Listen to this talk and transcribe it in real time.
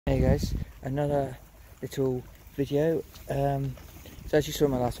Hey guys, another little video. So as you saw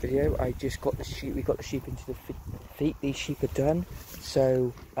in my last video, I just got the sheep. We got the sheep into the feet. These sheep are done.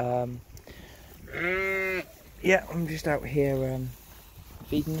 So yeah, I'm just out here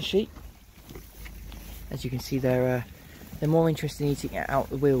feeding the sheep. As you can see, they're more interested in eating it out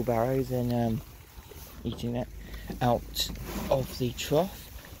the wheelbarrow than eating it out of the trough.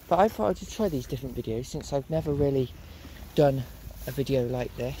 But I thought I'd just try these different videos since I've never really done a video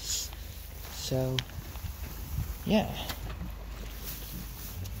like this. So yeah.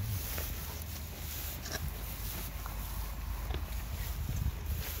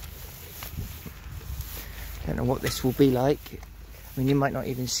 Don't know what this will be like. I mean, you might not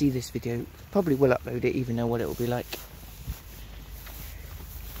even see this video. Probably will upload it even know what it will be like.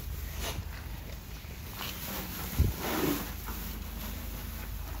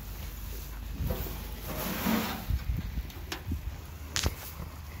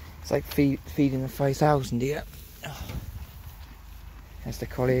 It's like feeding the 5,000 here. Oh. There's the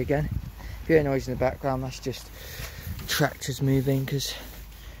collie again. If you hear noise in the background, that's just tractors moving because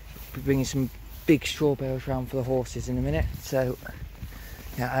we're bringing some big straw bales around for the horses in a minute. So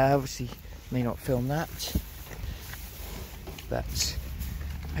yeah, I obviously may not film that, but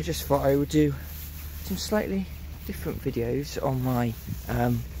I just thought I would do some slightly different videos on my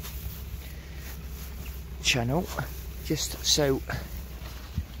channel, just so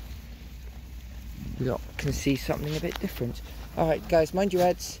you lot can see something a bit different. Alright guys, mind your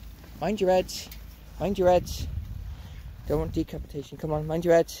heads, mind your heads, mind your heads. Don't want decapitation, come on, mind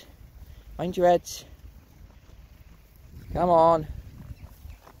your heads, mind your heads. Come on,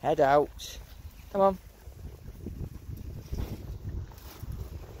 head out, come on.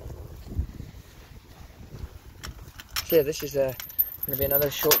 So yeah, this is going to be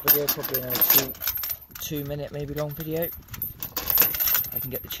another short video, probably another two minute maybe long video. I can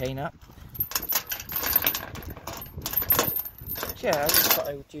get the chain up. Yeah, I just thought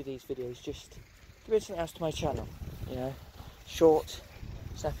I would do these videos just to give something else to my channel, you know, short,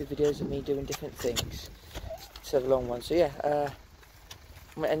 snappy videos of me doing different things instead of long ones. So yeah, I'm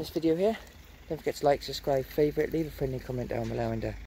going to end this video here. Don't forget to like, subscribe, favourite, leave a friendly comment down below, and